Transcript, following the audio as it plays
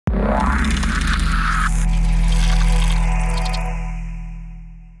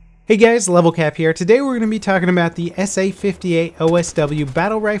Hey guys, LevelCap here. Today we're going to be talking about the SA-58 OSW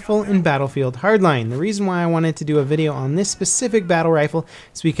Battle Rifle in Battlefield Hardline. The reason why I wanted to do a video on this specific battle rifle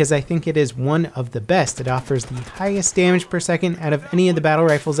is because I think it is one of the best. It offers the highest damage per second out of any of the battle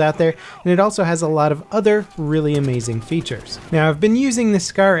rifles out there, and it also has a lot of other really amazing features. Now, I've been using the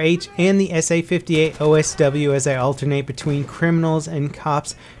SCAR H and the SA-58 OSW as I alternate between criminals and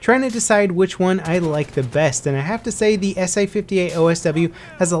cops, trying to decide which one I like the best, and I have to say the SA-58 OSW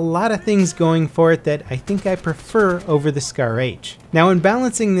has a lot of things going for it that I think I prefer over the SCAR H. Now, in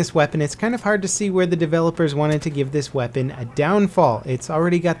balancing this weapon, it's kind of hard to see where the developers wanted to give this weapon a downfall. It's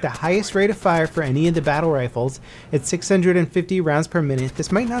already got the highest rate of fire for any of the battle rifles. It's 650 rounds per minute.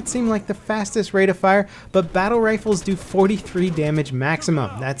 This might not seem like the fastest rate of fire, but battle rifles do 43 damage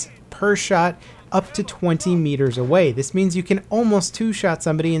maximum. That's per shot, up to 20 meters away. This means you can almost two-shot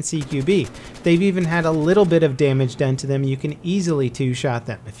somebody in CQB. If they've even had a little bit of damage done to them, you can easily two-shot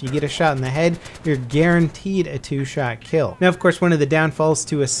them. If you get a shot in the head, you're guaranteed a two-shot kill. Now, of course, one of the downfalls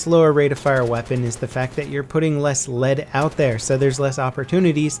to a slower rate of fire weapon is the fact that you're putting less lead out there, so there's less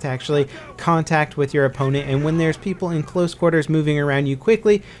opportunities to actually contact with your opponent, and when there's people in close quarters moving around you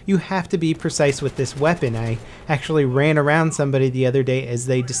quickly, you have to be precise with this weapon. I actually ran around somebody the other day as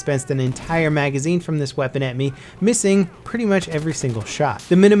they dispensed an entire magazine from this weapon at me, missing pretty much every single shot.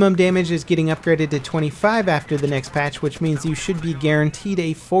 The minimum damage is getting upgraded to 25 after the next patch, which means you should be guaranteed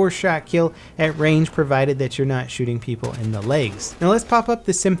a 4-shot kill at range, provided that you're not shooting people in the legs. Now let's pop up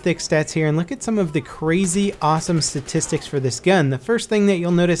the Simthic stats here and look at some of the crazy awesome statistics for this gun. The first thing that you'll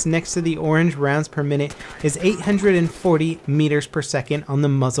notice next to the orange rounds per minute is 840 meters per second on the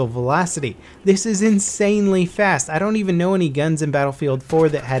muzzle velocity. This is insanely fast. I don't even know any guns in Battlefield 4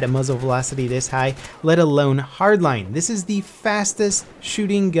 that had a muzzle velocity this high, let alone Hardline. This is the fastest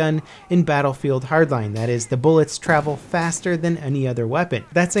shooting gun in Battlefield Hardline. That is, the bullets travel faster than any other weapon.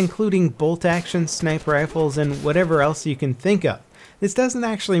 That's including bolt action, sniper rifles, and whatever else you can think of. This doesn't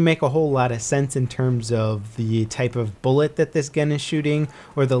actually make a whole lot of sense in terms of the type of bullet that this gun is shooting,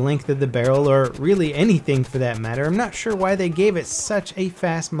 or the length of the barrel, or really anything for that matter. I'm not sure why they gave it such a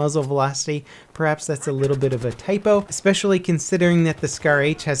fast muzzle velocity. Perhaps that's a little bit of a typo, especially considering that the SCAR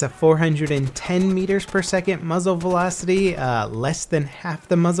H has a 410 meters per second muzzle velocity, less than half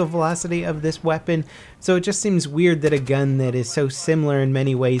the muzzle velocity of this weapon. So it just seems weird that a gun that is so similar in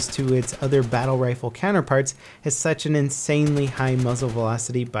many ways to its other battle rifle counterparts has such an insanely high muzzle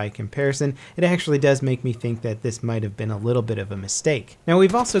velocity by comparison. It actually does make me think that this might have been a little bit of a mistake. Now,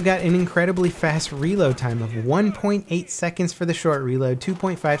 we've also got an incredibly fast reload time of 1.8 seconds for the short reload,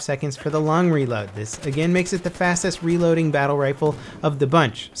 2.5 seconds for the long reload. This again makes it the fastest reloading battle rifle of the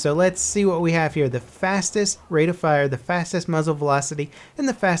bunch. So let's see what we have here. The fastest rate of fire, the fastest muzzle velocity, and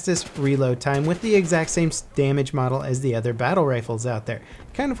the fastest reload time with the exact same damage model as the other battle rifles out there.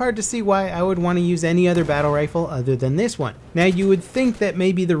 Kind of hard to see why I would want to use any other battle rifle other than this one. Now, you would think that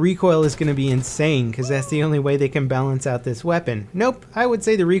maybe the recoil is going to be insane because that's the only way they can balance out this weapon. Nope, I would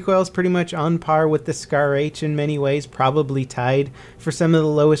say the recoil is pretty much on par with the SCAR H in many ways, probably tied for some of the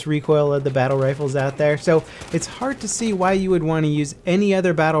lowest recoil of the battle rifles out there. So it's hard to see why you would want to use any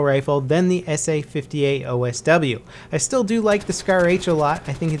other battle rifle than the SA-58 OSW. I still do like the SCAR H a lot.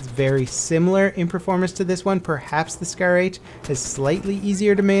 I think it's very similar in performance to this one. Perhaps the SCAR H is slightly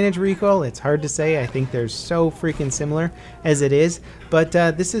easier to manage recoil. It's hard to say. I think they're so freaking similar as it is, but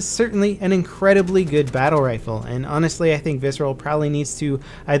this is certainly an incredibly good battle rifle, and honestly I think Visceral probably needs to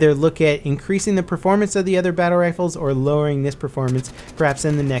either look at increasing the performance of the other battle rifles or lowering this performance perhaps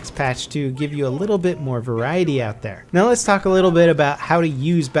in the next patch to give you a little bit more variety out there. Now let's talk a little bit about how to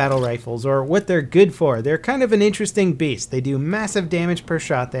use battle rifles, or what they're good for. They're kind of an interesting beast. They do massive damage per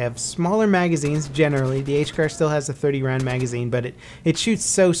shot. They have smaller magazines generally. The HCAR still has a 30 round magazine, but it shoots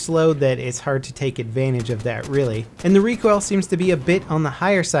so slow that it's hard to take advantage of that, really. And the recoil seems to be a bit on the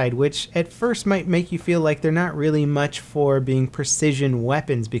higher side, which at first might make you feel like they're not really much for being precision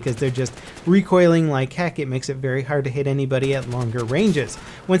weapons because they're just recoiling like heck. It makes it very hard to hit anybody at longer ranges.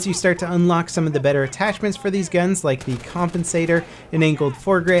 Once you start to unlock some of the better attachments for these guns, like the compensator and angled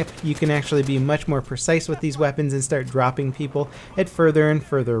foregrip, you can actually be much more precise with these weapons and start dropping people at further and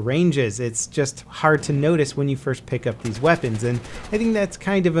further ranges. It's just hard to notice when you first pick up these weapons, and I think that's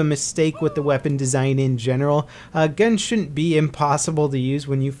kind of a mistake with the weapon design in general. Guns shouldn't be impossible to use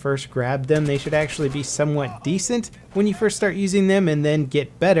when you first grab them. They should actually be somewhat decent, when you first start using them and then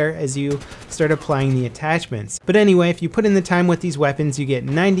get better as you start applying the attachments. But anyway, if you put in the time with these weapons, you get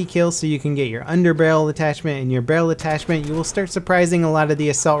 90 kills, so you can get your underbarrel attachment and your barrel attachment. You will start surprising a lot of the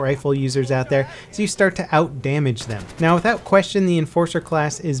assault rifle users out there, so you start to out damage them. Now, without question, the Enforcer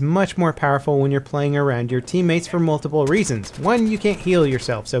class is much more powerful when you're playing around your teammates for multiple reasons. One, you can't heal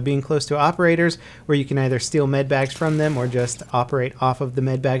yourself, so being close to operators where you can either steal med bags from them or just operate off of the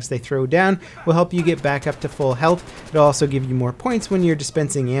med bags they throw down will help you get back up to full health. It'll also give you more points when you're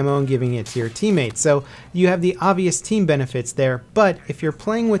dispensing ammo and giving it to your teammates. So you have the obvious team benefits there, but if you're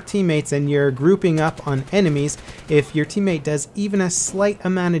playing with teammates and you're grouping up on enemies, if your teammate does even a slight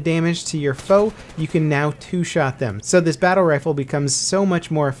amount of damage to your foe, you can now two-shot them. So this battle rifle becomes so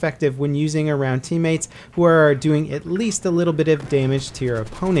much more effective when using around teammates who are doing at least a little bit of damage to your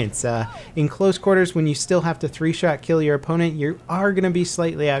opponents. In close quarters, when you still have to three-shot kill your opponent, you are going to be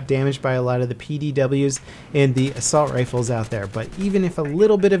slightly out-damaged by a lot of the PDWs and the assault rifles out there. But even if a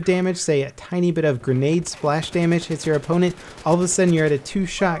little bit of damage, say a tiny bit of grenade splash damage hits your opponent, all of a sudden you're at a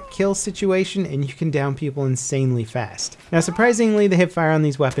two-shot kill situation and you can down people insanely fast. Now, surprisingly, the hipfire on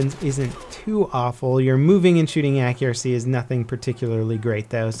these weapons isn't too awful. Your moving and shooting accuracy is nothing particularly great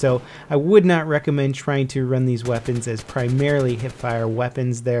though, so I would not recommend trying to run these weapons as primarily hipfire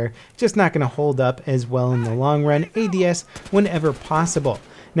weapons. They're just not going to hold up as well in the long run. ADS whenever possible.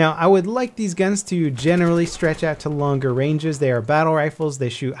 Now, I would like these guns to generally stretch out to longer ranges. They are battle rifles, they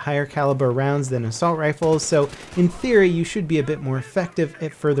shoot higher caliber rounds than assault rifles, so in theory you should be a bit more effective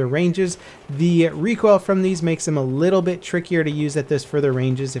at further ranges. The recoil from these makes them a little bit trickier to use at those further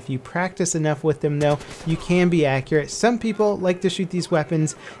ranges. If you practice enough with them though, you can be accurate. Some people like to shoot these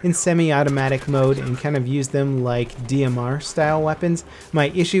weapons in semi-automatic mode and kind of use them like DMR style weapons. My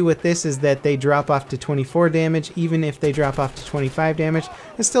issue with this is that they drop off to 24 damage, even if they drop off to 25 damage.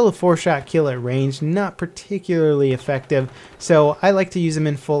 It's still a 4-shot kill at range, not particularly effective, so I like to use them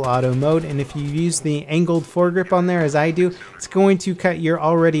in full auto mode, and if you use the angled foregrip on there as I do, it's going to cut your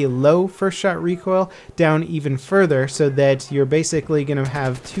already low first shot recoil down even further, so that you're basically going to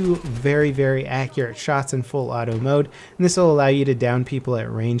have two very, very accurate shots in full auto mode, and this will allow you to down people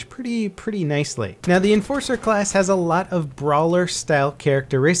at range pretty nicely. Now, the Enforcer class has a lot of brawler style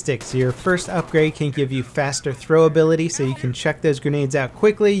characteristics. Your first upgrade can give you faster throw ability, so you can chuck those grenades out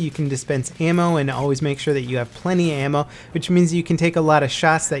quickly. You can dispense ammo and always make sure that you have plenty of ammo, which means you can take a lot of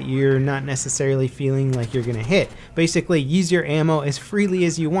shots that you're not necessarily feeling like you're going to hit. Basically, use your ammo as freely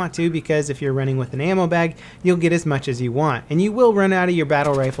as you want to, because if you're running with an ammo bag, you'll get as much as you want. And you will run out of your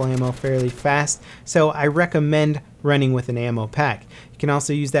battle rifle ammo fairly fast, so I recommend running with an ammo pack. You can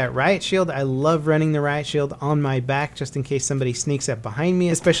also use that riot shield. I love running the riot shield on my back just in case somebody sneaks up behind me,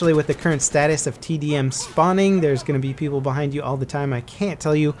 especially with the current status of TDM spawning. There's going to be people behind you all the time. I can't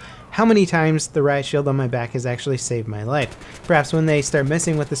tell you how many times the riot shield on my back has actually saved my life. Perhaps when they start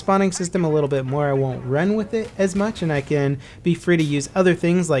messing with the spawning system a little bit more, I won't run with it as much and I can be free to use other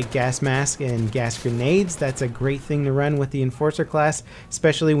things like gas mask and gas grenades. That's a great thing to run with the Enforcer class,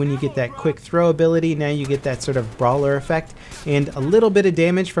 especially when you get that quick throw ability. Now you get that sort of brawler effect, and a little bit of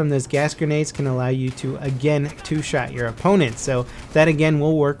damage from those gas grenades can allow you to again two-shot your opponent, so that again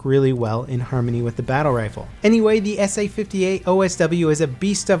will work really well in harmony with the battle rifle. Anyway, the SA-58 OSW is a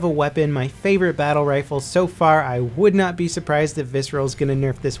beast of a weapon, my favorite battle rifle so far. I would not be surprised if Visceral is going to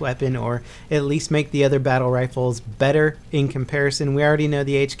nerf this weapon, or at least make the other battle rifles better in comparison. We already know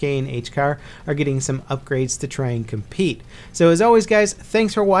the HK and HCAR are getting some upgrades to try and compete. So as always guys,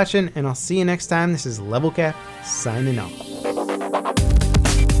 thanks for watching, and I'll see you next time. This is LevelCap signing off.